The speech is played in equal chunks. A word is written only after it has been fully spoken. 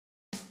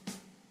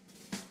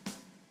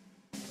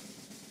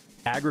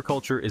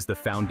Agriculture is the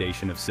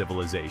foundation of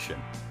civilization.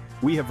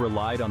 We have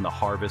relied on the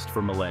harvest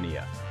for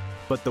millennia.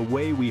 But the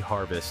way we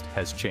harvest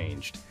has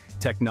changed.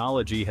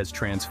 Technology has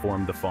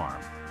transformed the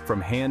farm. From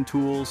hand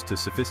tools to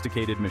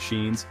sophisticated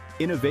machines,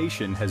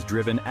 innovation has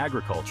driven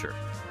agriculture.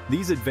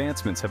 These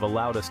advancements have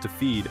allowed us to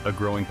feed a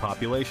growing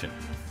population.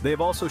 They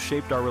have also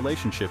shaped our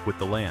relationship with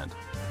the land.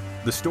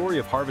 The story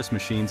of harvest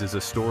machines is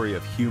a story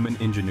of human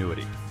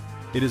ingenuity.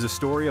 It is a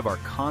story of our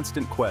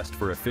constant quest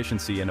for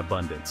efficiency and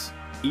abundance.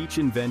 Each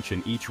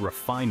invention, each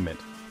refinement,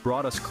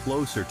 brought us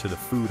closer to the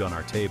food on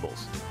our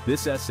tables.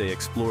 This essay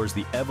explores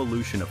the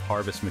evolution of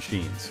harvest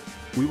machines.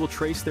 We will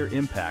trace their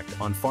impact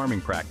on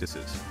farming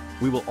practices.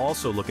 We will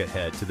also look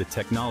ahead to the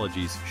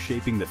technologies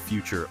shaping the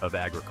future of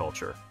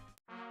agriculture.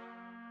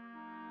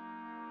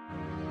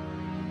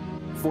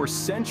 For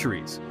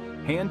centuries,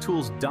 hand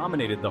tools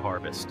dominated the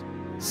harvest.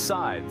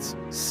 Scythes,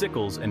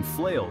 sickles, and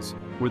flails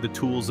were the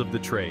tools of the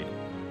trade.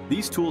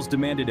 These tools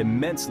demanded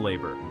immense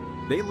labor.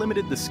 They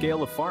limited the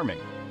scale of farming.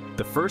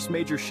 The first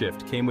major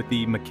shift came with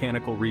the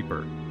mechanical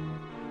reaper.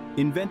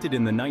 Invented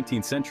in the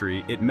 19th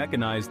century, it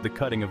mechanized the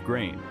cutting of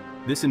grain.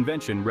 This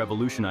invention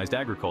revolutionized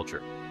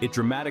agriculture. It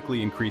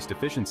dramatically increased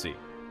efficiency.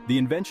 The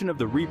invention of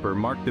the reaper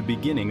marked the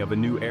beginning of a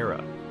new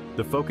era.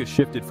 The focus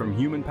shifted from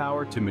human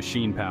power to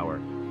machine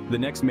power. The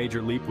next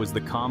major leap was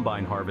the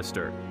combine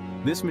harvester.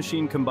 This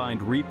machine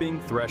combined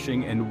reaping,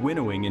 threshing, and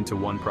winnowing into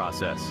one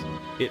process.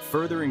 It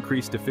further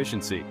increased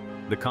efficiency.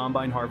 The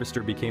combine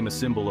harvester became a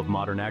symbol of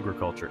modern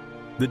agriculture.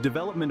 The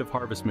development of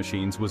harvest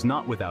machines was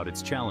not without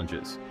its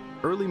challenges.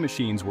 Early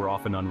machines were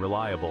often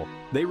unreliable.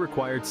 They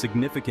required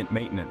significant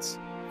maintenance.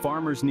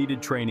 Farmers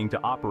needed training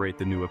to operate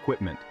the new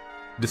equipment.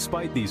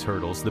 Despite these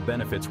hurdles, the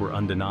benefits were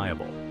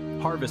undeniable.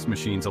 Harvest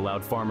machines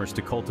allowed farmers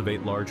to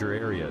cultivate larger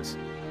areas.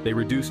 They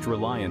reduced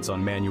reliance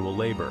on manual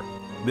labor.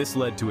 This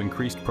led to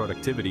increased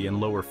productivity and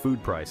lower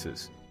food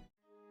prices.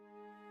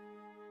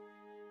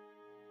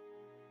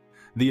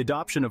 The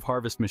adoption of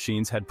harvest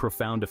machines had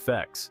profound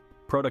effects.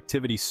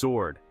 Productivity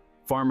soared.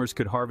 Farmers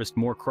could harvest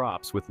more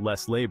crops with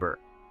less labor.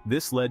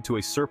 This led to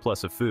a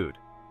surplus of food.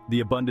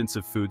 The abundance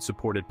of food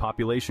supported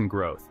population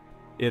growth.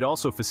 It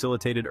also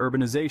facilitated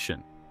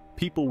urbanization.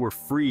 People were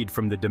freed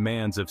from the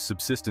demands of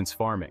subsistence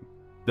farming.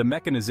 The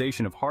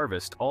mechanization of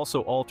harvest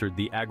also altered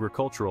the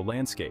agricultural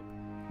landscape.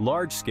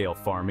 Large-scale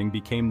farming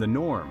became the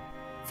norm.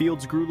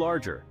 Fields grew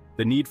larger.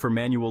 The need for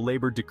manual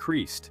labor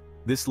decreased.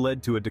 This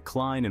led to a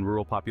decline in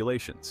rural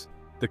populations.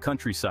 The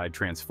countryside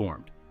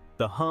transformed.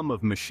 The hum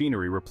of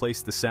machinery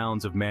replaced the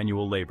sounds of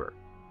manual labor.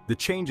 The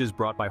changes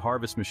brought by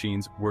harvest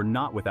machines were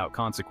not without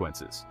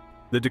consequences.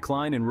 The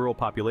decline in rural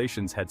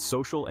populations had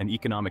social and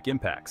economic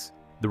impacts.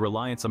 The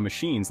reliance on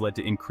machines led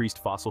to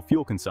increased fossil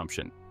fuel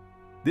consumption.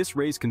 This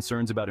raised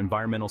concerns about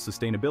environmental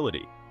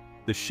sustainability.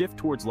 The shift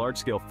towards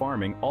large-scale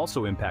farming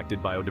also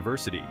impacted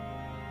biodiversity.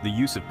 The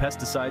use of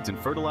pesticides and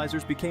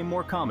fertilizers became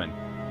more common.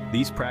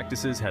 These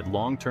practices had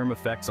long-term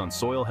effects on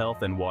soil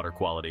health and water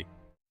quality.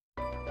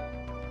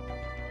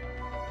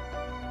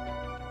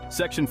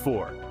 Section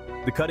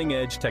 4. The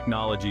cutting-edge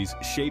technologies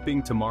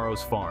shaping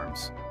tomorrow's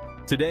farms.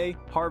 Today,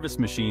 harvest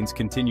machines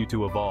continue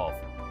to evolve.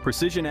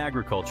 Precision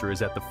agriculture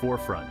is at the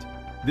forefront.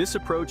 This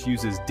approach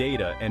uses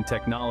data and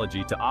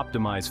technology to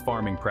optimize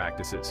farming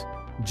practices.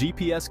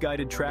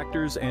 GPS-guided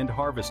tractors and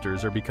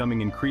harvesters are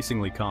becoming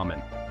increasingly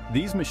common.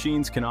 These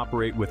machines can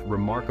operate with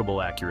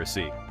remarkable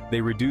accuracy.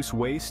 They reduce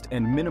waste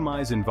and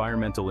minimize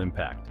environmental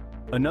impact.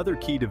 Another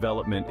key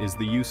development is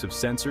the use of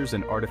sensors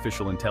and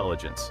artificial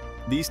intelligence.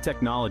 These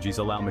technologies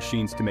allow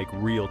machines to make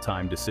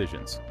real-time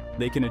decisions.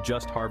 They can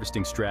adjust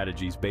harvesting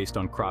strategies based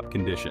on crop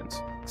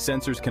conditions.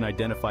 Sensors can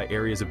identify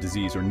areas of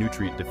disease or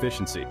nutrient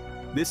deficiency.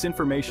 This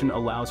information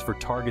allows for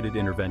targeted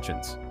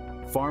interventions.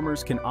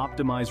 Farmers can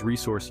optimize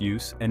resource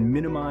use and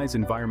minimize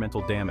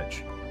environmental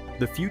damage.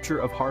 The future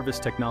of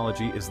harvest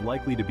technology is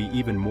likely to be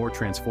even more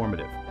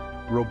transformative.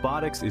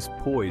 Robotics is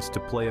poised to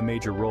play a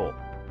major role.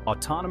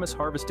 Autonomous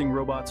harvesting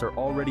robots are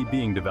already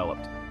being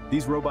developed.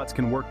 These robots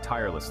can work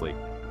tirelessly.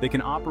 They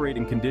can operate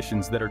in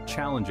conditions that are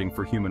challenging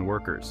for human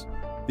workers.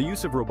 The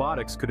use of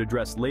robotics could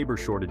address labor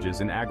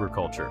shortages in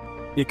agriculture.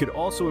 It could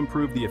also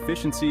improve the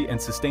efficiency and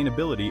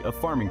sustainability of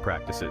farming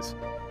practices.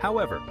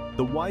 However,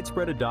 the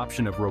widespread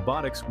adoption of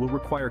robotics will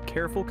require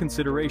careful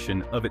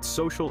consideration of its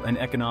social and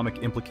economic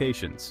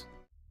implications.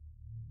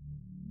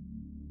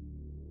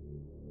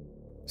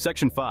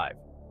 Section 5.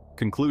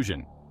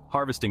 Conclusion.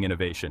 Harvesting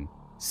innovation.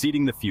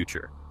 Seeding the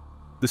future.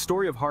 The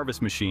story of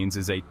harvest machines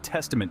is a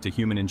testament to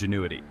human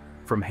ingenuity.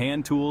 From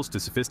hand tools to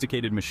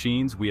sophisticated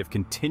machines, we have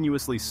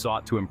continuously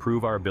sought to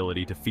improve our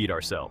ability to feed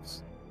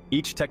ourselves.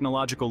 Each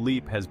technological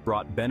leap has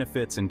brought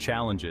benefits and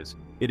challenges.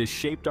 It has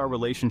shaped our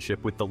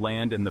relationship with the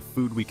land and the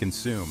food we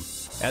consume.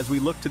 As we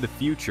look to the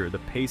future, the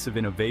pace of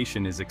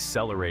innovation is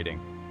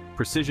accelerating.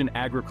 Precision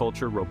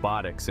agriculture,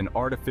 robotics, and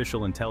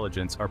artificial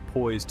intelligence are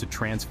poised to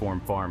transform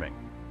farming.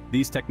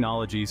 These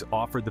technologies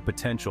offer the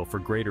potential for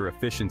greater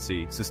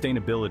efficiency,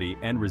 sustainability,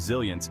 and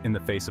resilience in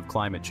the face of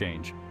climate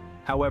change.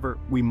 However,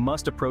 we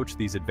must approach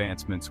these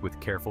advancements with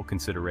careful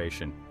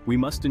consideration. We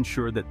must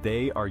ensure that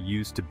they are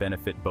used to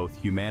benefit both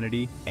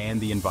humanity and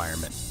the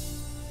environment.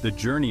 The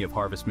journey of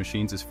harvest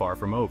machines is far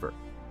from over.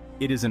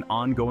 It is an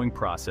ongoing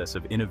process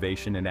of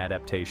innovation and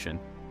adaptation.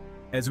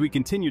 As we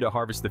continue to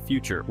harvest the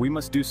future, we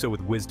must do so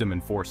with wisdom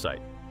and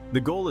foresight.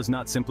 The goal is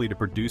not simply to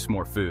produce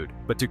more food,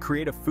 but to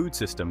create a food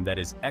system that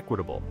is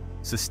equitable,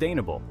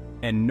 sustainable,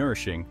 and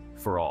nourishing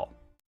for all.